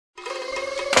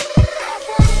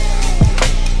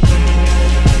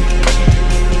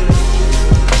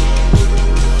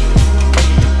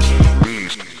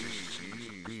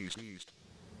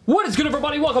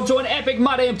welcome to an epic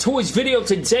My Damn Toys video.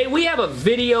 Today we have a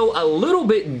video a little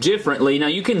bit differently. Now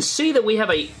you can see that we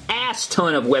have a ass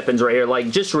ton of weapons right here,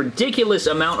 like just ridiculous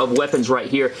amount of weapons right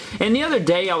here. And the other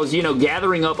day I was,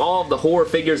 gathering up all of the horror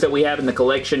figures that we have in the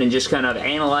collection and just kind of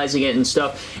analyzing it and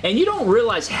stuff. And you don't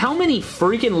realize how many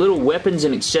freaking little weapons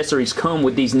and accessories come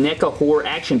with these NECA horror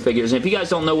action figures. And if you guys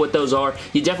don't know what those are,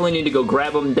 you definitely need to go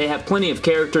grab them. They have plenty of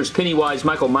characters: Pennywise,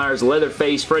 Michael Myers,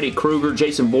 Leatherface, Freddy Krueger,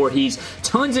 Jason Voorhees,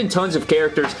 tons and tons of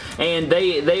characters, and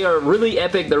they are really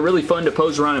epic. They're really fun to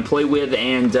pose around and play with,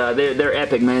 and they're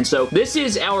epic, man. So this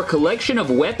is our collection of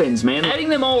weapons, man. Adding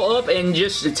them all up and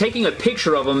just taking a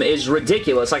picture of them is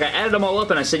ridiculous. Like, I added them all up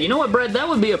and I said, you know what, Brad, that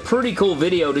would be a pretty cool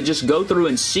video to just go through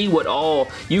and see what all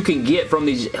you can get from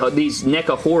these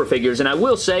NECA horror figures. And I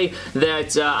will say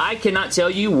that I cannot tell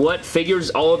you what figures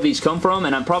all of these come from,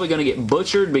 and I'm probably going to get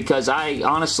butchered because I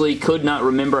honestly could not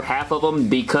remember half of them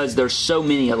because there's so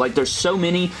many. Like, there's so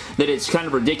many that it's kind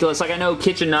of ridiculous. Like, I know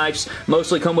kitchen knives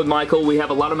mostly come with Michael. We have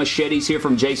a lot of machetes here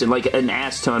from Jason, like an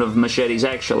ass ton of machetes,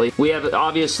 actually. We have,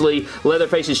 obviously,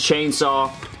 Leatherface's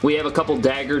chainsaw. We have a couple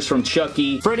daggers from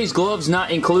Chucky. Freddy's glove's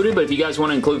not included, but if you guys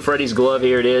want to include Freddy's glove,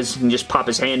 here it is. You can just pop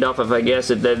his hand off,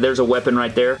 if there's a weapon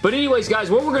right there. But anyways,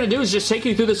 guys, what we're going to do is just take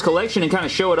you through this collection and kind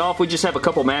of show it off. We just have a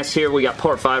couple masks here. We got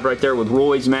part 5 right there with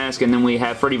Roy's mask, and then we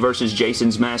have Freddy vs.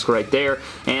 Jason's mask right there.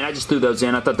 And I just threw those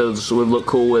in. I thought those would look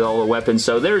cool with all the weapons.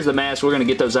 So there's the mask. We're going to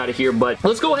get those out of here. But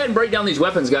let's go ahead and break down these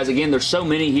weapons, guys. Again, there's so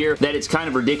many here that it's kind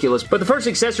of ridiculous. But the first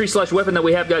accessory slash weapon that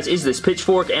we have, guys, is this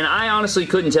pitchfork. And I honestly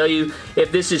couldn't tell you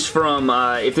if this is from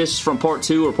part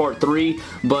 2 or part 3,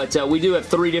 but we do have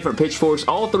 3 different pitchforks,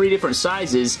 all 3 different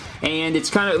sizes, and it's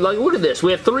kind of like, look at this,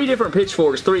 we have 3 different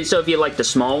pitchforks, so if you like the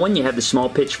small one, you have the small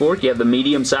pitchfork, you have the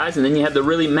medium size, and then you have the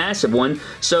really massive one,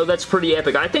 so that's pretty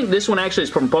epic. I think this one actually is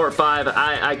from part 5.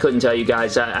 I couldn't tell you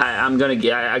guys. I'm gonna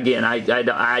get, again,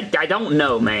 I don't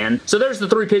know, man. So there's the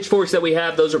 3 pitchforks that we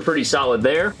have. Those are pretty solid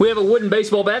there. We have a wooden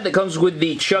baseball bat that comes with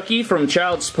the Chucky from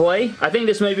Child's Play. I think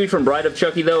this may be from Bride of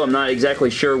Chucky, though. I'm not exactly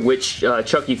sure which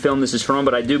Chucky film this is from,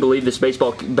 but I do believe this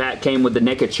baseball bat came with the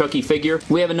NECA Chucky figure.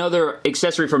 We have another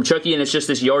accessory from Chucky, and it's just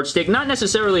this yardstick. Not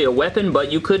necessarily a weapon,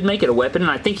 but you could make it a weapon,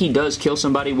 and I think he does kill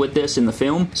somebody with this in the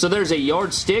film. So there's a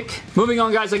yardstick. Moving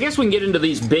on, guys, I guess we can get into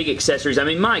these big accessories. I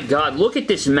mean, my God, look at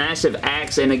this massive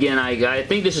axe, and again, I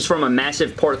think this is from a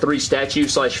massive part 3 statue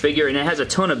slash figure, and it has a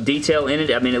ton of detail in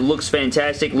it. I mean, it looks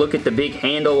fantastic. Look at the big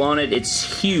handle on it.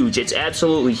 It's huge. It's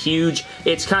absolutely huge.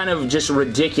 It's kind of just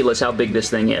ridiculous how big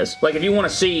this thing is. Like, if you want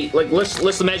to see, like,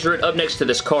 let's measure it up next to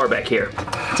this car back here.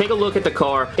 Take a look at the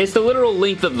car. It's the literal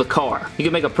length of the car. You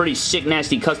can make a pretty sick,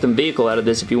 nasty custom vehicle out of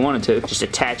this if you wanted to. Just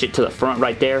attach it to the front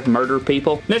right there. Murder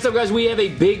people. Next up, guys, we have a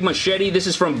big machete. This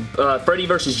is from Freddy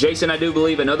vs. Jason, I do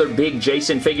believe. Another big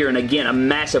Jason figure, and again, a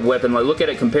massive weapon. Like, look at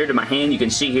it compared to my hand. You can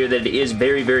see here that it is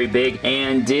very, very big,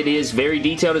 and it is very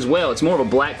detailed as well. It's more of a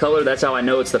black color. That's how I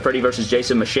know it's the Freddy vs.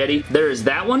 Jason machete. There is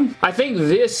that one. I think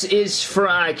this is from,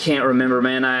 I can't remember,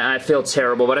 man. I feel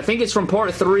terrible, but I think it's from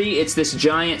part 3. It's this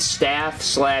giant staff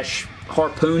slash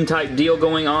harpoon type deal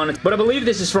going on, but I believe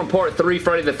this is from part 3,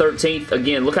 Friday the 13th.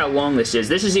 Again, look how long this is.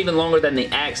 This is even longer than the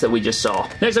axe that we just saw.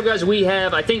 Next up, guys, we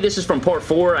have, I think this is from part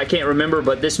 4, I can't remember,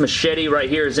 but this machete right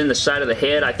here is in the side of the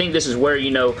head. I think this is where,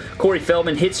 Corey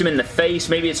Feldman hits him in the face.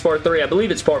 Maybe it's part 3. I believe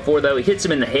it's part 4, though. He hits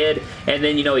him in the head, and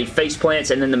then, he face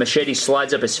plants, and then the machete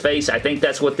slides up his face. I think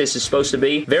that's what this is supposed to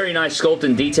be. Very nice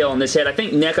sculpting detail on this head. I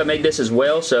think NECA made this as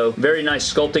well, so very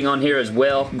nice sculpting on here as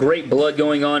well. Great blood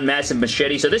going on, massive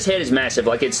machete. So this head is massive.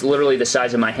 Like, it's literally the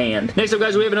size of my hand. Next up,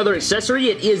 guys, we have another accessory.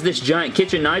 It is this giant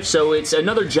kitchen knife, so it's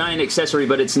another giant accessory,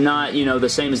 but it's not, the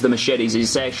same as the machetes.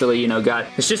 It's actually,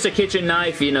 it's just a kitchen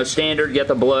knife, standard, got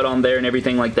the blood on there and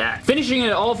everything like that. Finishing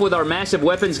it off with our massive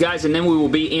weapons, guys, and then we will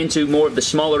be into more of the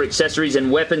smaller accessories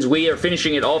and weapons. We are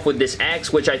finishing it off with this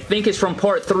axe, which I think is from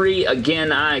part 3.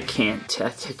 Again, I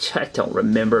don't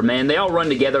remember, man. They all run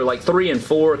together, like 3 and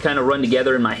 4 kind of run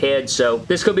together in my head, so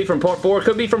this could be from part 4,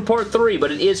 could be from part 3,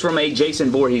 but it is from a Jason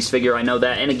Voorhees figure, I know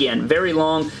that. And again, very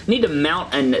long. Need to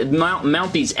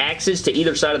mount these axes to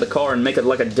either side of the car and make it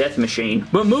like a death machine.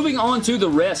 But moving on to the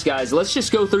rest, guys, let's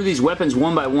just go through these weapons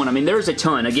one by one. I mean, there's a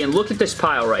ton. Again, look at this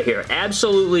pile right here.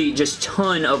 Absolutely just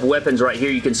ton of weapons right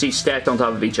here you can see stacked on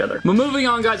top of each other. But moving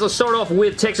on, guys, let's start off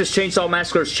with Texas Chainsaw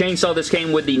Massacre's chainsaw. This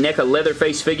came with the NECA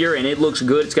Leatherface figure, and it looks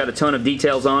good. It's got a ton of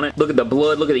details on it. Look at the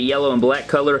blood. Look at the yellow and black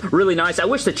color. Really nice. I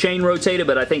wish the chain rotated,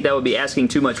 but I think that would be asking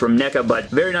too much from NECA, but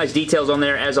very nice details on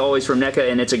there, as always, from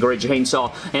NECA, and it's a great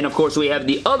chainsaw. And, of course, we have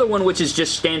the other one, which is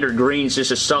just standard green. It's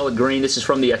just a solid green. This is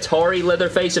from the Atari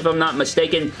Leatherface, if I'm not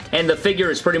mistaken, and the figure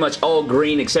is pretty much all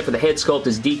green, except for the head sculpt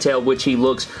is detailed, which he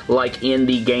looks like in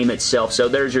the game itself. So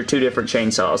there's your two different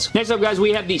chainsaws. Next up, guys,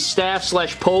 we have the staff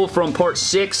slash pole from part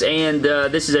 6, and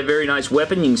this is a very nice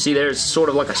weapon. You can see there's sort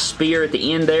of like a spear at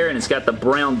the end there, and it's got the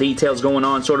brown details going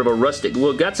on, sort of a rustic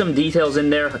look. Got some details in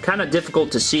there. Kind of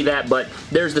difficult to see that, but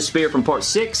there's the spear from part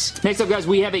 6. Next up, guys,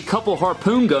 we have a couple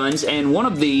harpoon guns, and one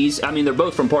of these, I mean, they're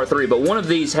both from part 3, but one of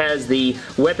these has the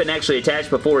weapon actually attached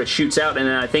before it shoots out, and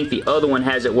then I think the other one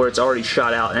has it where it's already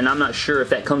shot out, and I'm not sure if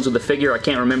that comes with the figure. I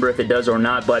can't remember if it does or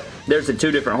not, but there's the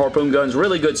two different harpoon guns.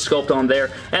 Really good sculpt on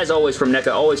there, as always from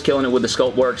NECA, always killing it with the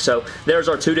sculpt work. So there's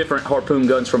our two different harpoon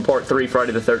guns from part 3,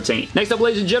 Friday the 13th. Next up,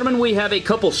 ladies and gentlemen, we have a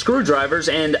couple screwdrivers,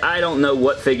 and I don't know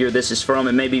what figure this is from.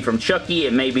 It may be from Chucky,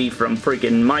 it may be from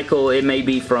freaking Michael, it may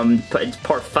be from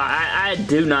part 5. I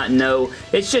do not know.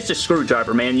 It's just a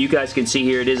screwdriver, man. You guys can see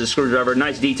here it is a screwdriver.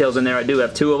 Nice details in there. I do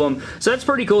have two of them, so that's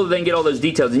pretty cool that they can get all those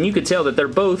details, and you can tell that they're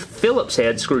both Phillips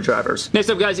head screwdrivers. Next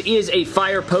up, guys, is a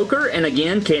fire poker, and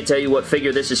again, can't tell you what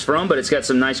figure this is from, but it's got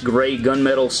some nice gray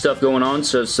gunmetal stuff going on,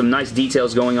 so some nice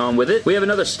details going on with it. We have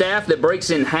another staff that breaks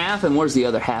in half, and where's the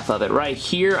other half of it? Right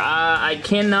here. I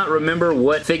cannot remember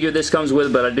what figure this comes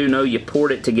with, but I do know you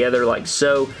port it together like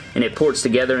so, and it ports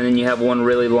together, and then you have one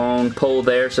really long pole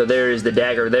there, so there is the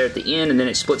dagger there at the end, and then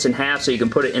it splits in half so you can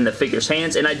put it in the figure's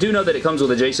hands, and I do know that it comes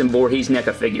with a Jason Voorhees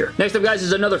NECA figure. Next up, guys,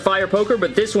 is another fire poker,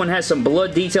 but this one has some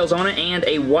blood details on it and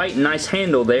a white nice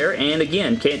handle there, and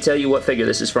again, can't tell you what figure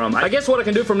this is from. I guess what I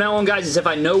can do from now on, guys, is if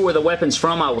I know where the weapon's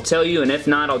from, I will tell you, and if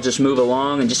not, I'll just move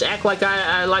along and just act like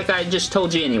I just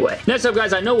told you anyway. Next up,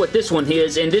 guys, I know what this one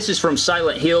is, and this is from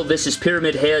Silent Hill. This is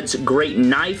Pyramid Head's Great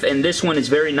Knife, and this one is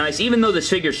very nice. Even though this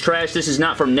figure's trash, this is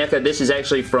not from NECA. This is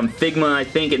actually from Figma, I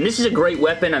think, and this is a great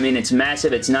weapon. I mean, it's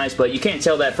massive, it's nice, but you can't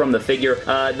tell that from the figure.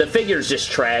 The figure's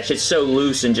just trash. It's so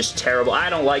loose and just terrible. I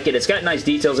don't like it. It's got nice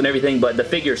details and everything, but the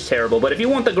figure's terrible. But if you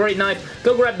want the great knife,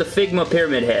 go grab the Figma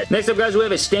Pyramid Head. Next up, guys, we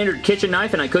have a standard kitchen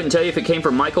knife, and I couldn't tell you if it came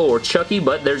from Michael or Chucky,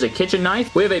 but there's a kitchen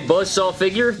knife. We have a buzzsaw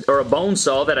figure, or a bone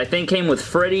saw, that I think came with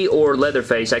Freddy or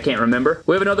Leatherface. I can't remember.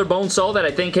 We have another bone saw that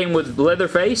I think came with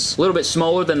Leatherface. A little bit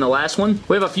smaller than the last one.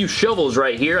 We have a few shovels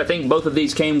right here. I think both of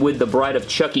these came with the Bride of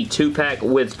Chucky 2-pack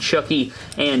with Chucky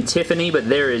and Tiffany, but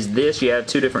there is this. You have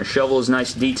two different shovels,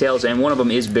 nice details, and one of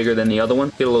them is bigger than the other one.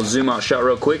 Get a little zoom out shot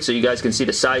real quick so you guys can see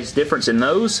the size difference in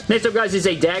those. Next up, guys, is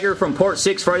a dagger from part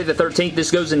 6, Friday the 13th.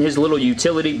 This goes in his little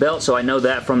utility belt, so I know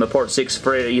that from the part 6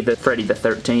 Friday the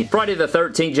 13th. Friday the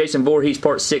 13th, Jason Voorhees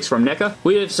part 6 from NECA.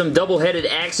 We have some double-headed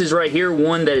axes right here,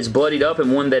 one that is bloodied up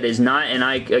and one that is not, and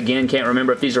I, again, can't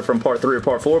remember if these are from part 3 or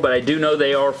part 4, but I do know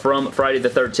they are from Friday the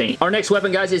 13th. Our next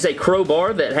weapon, guys, is a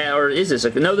crowbar that or is this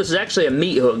no, this is actually a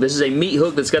meat hook. This is a meat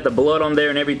hook that's got the blood on there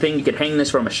and everything. You could hang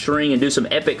this from a string and do some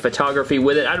epic photography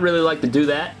with it. I'd really like to do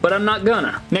that, but I'm not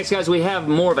gonna. Next, guys, we have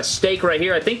more of a stake right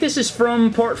here. I think this is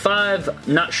from part 5,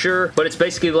 not sure, but it's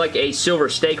basically like a silver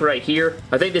stake right here.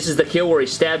 I think this is the kill where he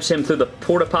stabs him through the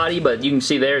porta potty, but you can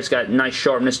see there it's got nice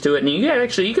sharpness to it, and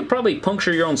you could probably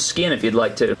puncture your own skin if you'd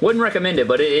like to. Wouldn't recommend it,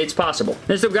 but it's possible.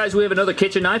 Next up, guys, we have another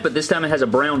kitchen knife, but this time it has a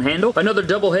brown handle. Another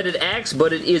double-headed axe,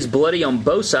 but it is bloody on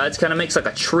both sides. Kind of makes like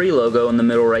a tree logo in the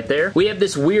middle right there. We have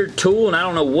this weird tool, and I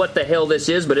don't know what the hell this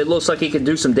is, but it looks like it can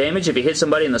do some damage if you hit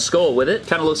somebody in the skull with it.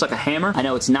 Kind of looks like a hammer. I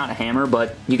know it's not a hammer,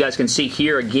 but you guys can see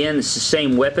here again, it's the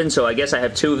same weapon, so I guess I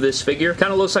have two of this figure.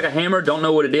 Kind of looks like a hammer. Don't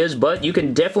know what it is, but you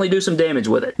can definitely do some damage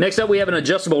with it. Next up, we have an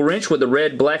adjustable wrench with the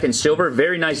red, black, and silver.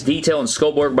 Very nice detail and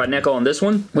sculpt work by NECA on this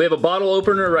one. We have a bottle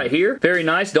opener right here. Very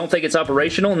nice. Don't think it's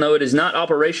operational. No, it is not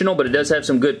operational, but it does have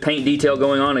some good paint detail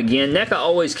going on. Again, NECA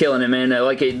always killing it, man.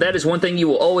 That is one thing you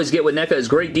will always get with NECA is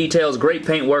great details, great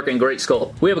paint work, and great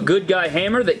sculpt. We have a good guy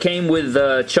hammer that came with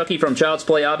Chucky from Child's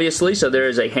Play, obviously, so there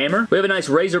is a hammer. We have a nice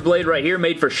razor blade right here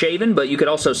made for shaving, but you could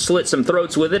also slit some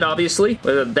throats with it, obviously.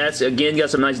 That's, again, got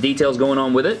some nice details going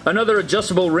on with it. Another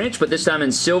adjustable wrench, but this time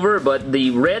in silver, but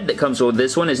the red that comes with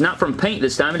this one is not from paint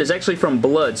this time. It is actually from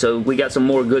blood, so we got some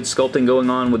more good sculpting going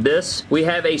on with this. We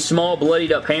have a small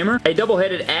bloodied up hammer, a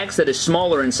double-headed axe that is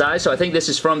smaller in size, so I think this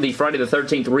is from the Friday the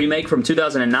 13th remake from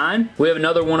 2009. We have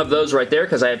another one of those right there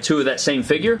because I have two of that same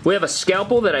figure. We have a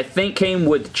scalpel that I think came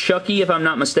with Chucky, if I'm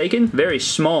not mistaken. Very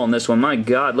small in this one. My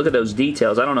God, look at those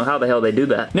details. I don't know how the hell they do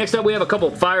that. Next up, we have a couple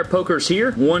fire pokers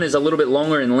here. One is a little bit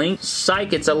longer in length.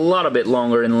 Psych, it's a lot of bit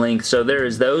longer in length, so there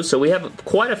is those. So we have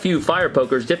quite a few fire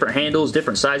pokers, different handles,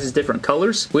 different sizes, different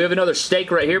colors. We have another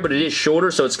stake right here, but it is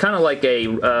shorter, so it's kind of like a,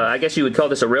 I guess you would call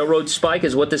this a railroad spike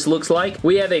is what this looks like.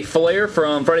 We have a flare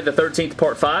from Friday the 13th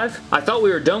Part 5. I thought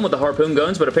we were done with the harpoon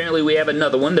guns, but apparently apparently we have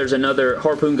another one. There's another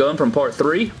harpoon gun from part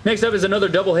 3. Next up is another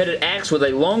double-headed axe with a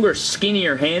longer,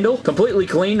 skinnier handle. Completely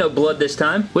clean, no blood this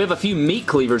time. We have a few meat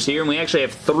cleavers here, and we actually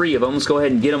have 3 of them. Let's go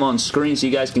ahead and get them on screen so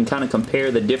you guys can kind of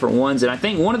compare the different ones. And I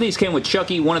think one of these came with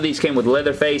Chucky, one of these came with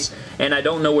Leatherface, and I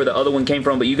don't know where the other one came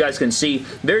from, but you guys can see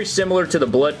very similar to the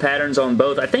blood patterns on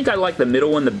both. I think I like the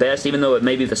middle one the best, even though it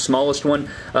may be the smallest one.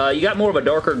 You got more of a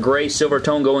darker gray silver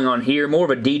tone going on here, more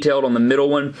of a detailed on the middle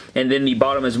one, and then the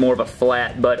bottom is more of a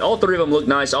flat. But all 3 of them look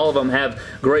nice. All of them have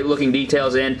great looking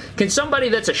details. And can somebody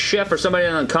that's a chef or somebody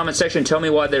in the comment section tell me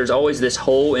why there's always this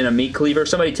hole in a meat cleaver?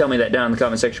 Somebody tell me that down in the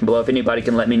comment section below. If anybody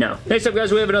can let me know. Next up,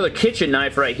 guys, we have another kitchen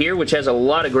knife right here, which has a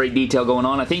lot of great detail going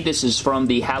on. I think this is from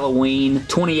the Halloween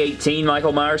 2018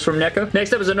 Michael Myers from NECA.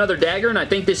 Next up is another dagger, and I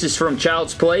think this is from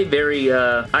Child's Play. Very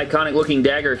iconic looking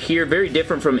dagger here. Very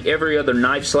different from every other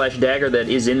knife slash dagger that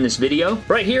is in this video.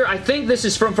 Right here, I think this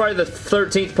is from Friday the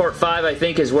 13th Part 5, I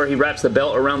think, is where he wraps the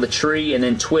belt around the tree and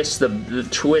then twists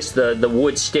the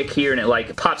wood stick here, and it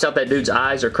like pops out that dude's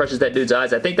eyes or crushes that dude's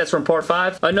eyes. I think that's from Part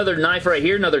 5. Another knife right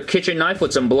here, another kitchen knife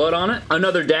with some blood on it.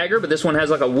 Another dagger, but this one has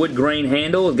like a wood grain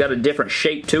handle. It's got a different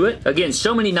shape to it. Again,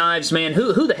 so many knives, man.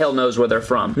 Who the hell knows where they're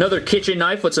from? Another kitchen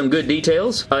knife with some good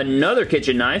details. Another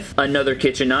kitchen knife. Another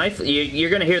kitchen knife. You're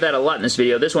going to hear that a lot in this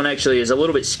video. This one actually is a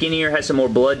little bit skinnier, has some more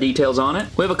blood details on it.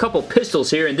 We have a couple pistols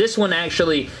here, and this one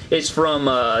actually is from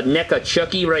NECA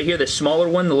Chucky right here, the smaller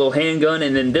one, the little handgun,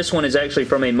 and then this one is actually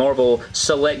from a Marvel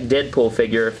Select Deadpool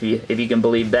figure, if you can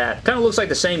believe that. Kind of looks like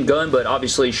the same gun, but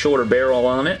obviously shorter barrel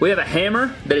on it. We have a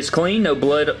hammer that is clean, no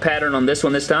blood pattern on this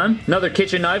one this time. Another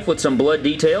kitchen knife with some blood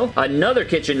detail. Another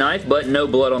kitchen knife, but no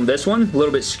blood on this one. A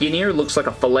little bit skinnier, looks like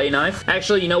a fillet knife.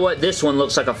 Actually, you know what? This one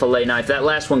looks like a fillet knife. That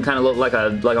last one kind of looked like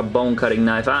a bone cutting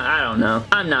knife. I don't know.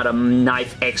 I'm not a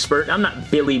knife expert. I'm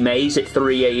not Billy Mays at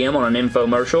 3 a.m. on an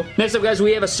infomercial. Next up, guys,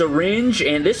 we have a syringe,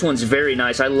 and this one's very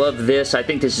nice. I love this. I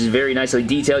think this is very nicely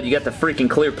detailed. You got the freaking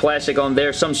clear plastic on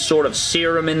there, some sort of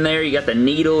serum in there. You got the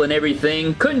needle and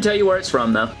everything. Couldn't tell you where it's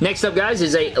from, though. Next up, guys,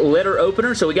 is a letter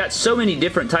opener. So we got so many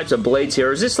different types of blades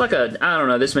here. Is this like a, I don't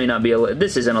know, this may not be a,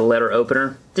 this isn't a letter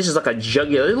opener. This is like a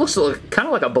jugular. It looks kind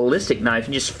of like a ballistic knife.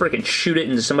 You just freaking shoot it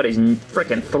into somebody's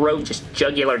freaking throat, just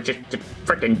jugular, just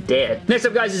freaking dead. Next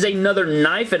up, guys, is another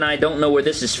knife, and I don't know where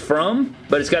this is from,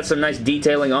 but it's got some nice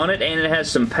detailing on it, and it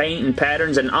has some paint and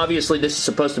patterns, and obviously this is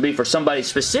supposed to be for somebody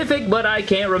specific, but I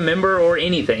can't remember or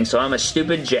anything, so I'm a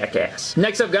stupid jackass.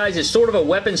 Next up, guys, is sort of a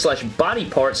weapon slash body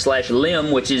part slash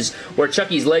limb, which is where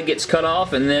Chucky's leg gets cut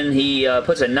off, and then he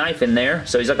puts a knife in there,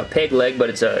 so he's like a peg leg, but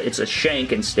it's a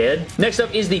shank instead. Next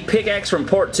up is the pickaxe from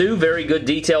Part 2. Very good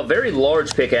detail. Very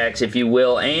large pickaxe, if you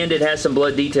will, and it has some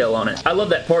blood detail on it. I love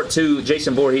that Part 2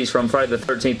 Jason Voorhees from Friday the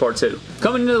 13th Part 2.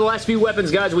 Coming into the last few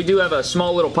weapons, guys, we do have a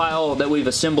small little pile that we've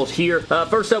assembled here.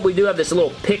 First up, we do have this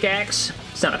little pickaxe.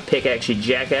 It's not a pickaxe, you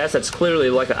jackass. That's clearly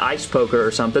like an ice poker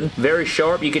or something. Very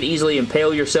sharp. You could easily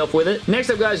impale yourself with it. Next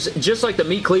up, guys, just like the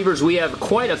meat cleavers, we have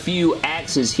quite a few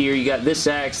axes here. You got this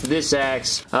axe,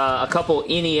 a couple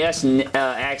NES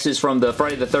axes from the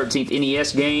Friday the 13th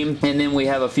NES game, and then we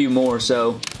have a few more.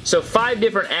 So 5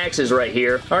 different axes right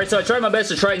here. Alright, so I tried my best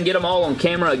to try and get them all on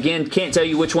camera. Again, can't tell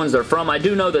you which ones they're from. I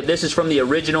do know that this is from the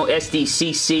original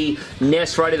SDCC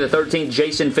NES Friday the 13th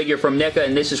Jason figure from NECA,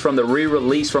 and this is from the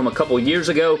re-release from a couple years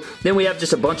ago. Then we have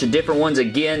just a bunch of different ones.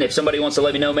 Again, if somebody wants to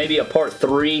let me know, maybe a Part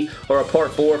 3 or a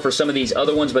Part 4 for some of these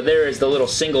other ones, but there is the little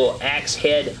single axe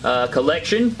head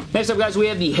collection. Next up, guys, we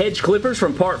have the hedge clippers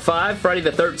from Part 5, Friday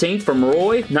the 13th from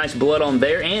Roy. Nice blood on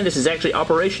there, and this is actually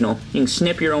operational. You can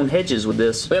snip your own hedges with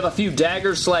this. We have a few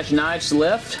daggers slash knives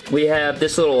left. We have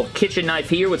this little kitchen knife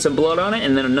here with some blood on it,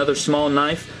 and then another small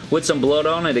knife with some blood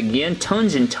on it again.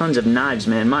 Tons and tons of knives,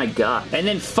 man. My God. And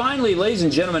then finally, ladies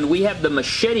and gentlemen, we have the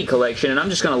machete collection, and I'm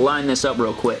just going to line this up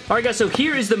real quick. Alright, guys, so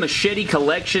here is the machete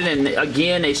collection, and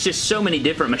again, it's just so many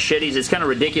different machetes. It's kind of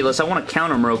ridiculous. I want to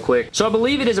count them real quick. So I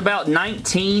believe it is about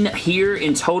 19 here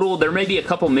in total. There may be a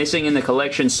couple missing in the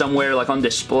collection somewhere, like on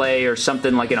display or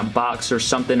something, like in a box or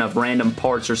something of random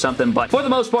parts or something, but for the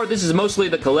most part, this is mostly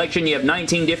the collection. You have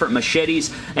 19 different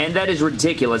machetes, and that is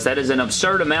ridiculous. That is an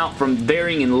absurd amount from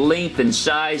varying in length and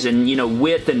size and, you know,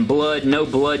 width and blood, no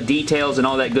blood details and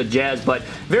all that good jazz, but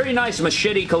very nice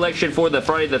machete collection for the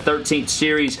Friday the 13th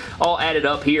series, all added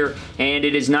up here, and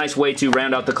it is a nice way to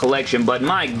round out the collection. But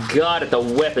my God, at the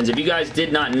weapons, if you guys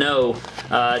did not know,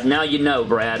 now you know,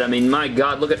 Brad. I mean, my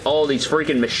God, look at all these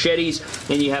freaking machetes,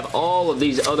 and you have all of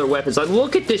these other weapons. Like,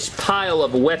 look at this pile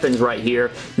of weapons right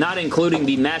here, not including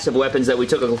the massive weapons that we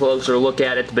took a closer look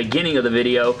at the beginning of the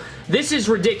video. This is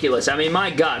ridiculous. I mean,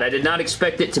 my God, I did not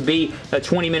expect it to be a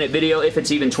 20-minute video. If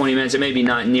it's even 20 minutes, it may be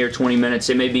not near 20 minutes.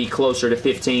 It may be closer to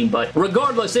 15, but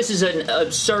regardless, this is an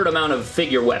absurd amount of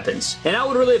figure weapons. And I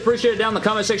would really appreciate it down in the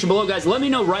comment section below, guys. Let me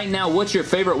know right now what your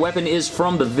favorite weapon is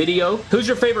from the video. Who's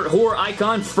your favorite horror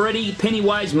icon? Freddy,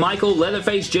 Pennywise, Michael,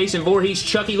 Leatherface, Jason Voorhees,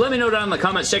 Chucky? Let me know down in the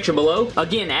comment section below.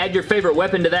 Again, add your favorite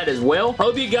weapon to that as well. I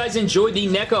hope you guys enjoyed the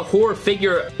NECA horror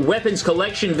figure weapons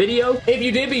collection video. If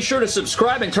you did, be sure to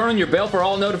subscribe and turn on your bell for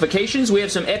all notifications. We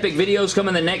have some epic videos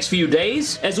coming the next few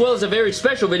days, as well as a very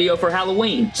special video for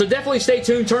Halloween. So definitely stay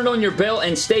tuned, turn on your bell,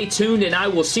 and stay tuned, and I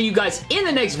will see you guys in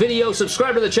the next video.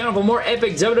 Subscribe to the channel for more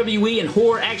epic WWE and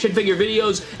horror action figure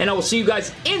videos, and I will see you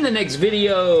guys in the next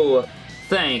video.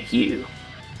 Thank you.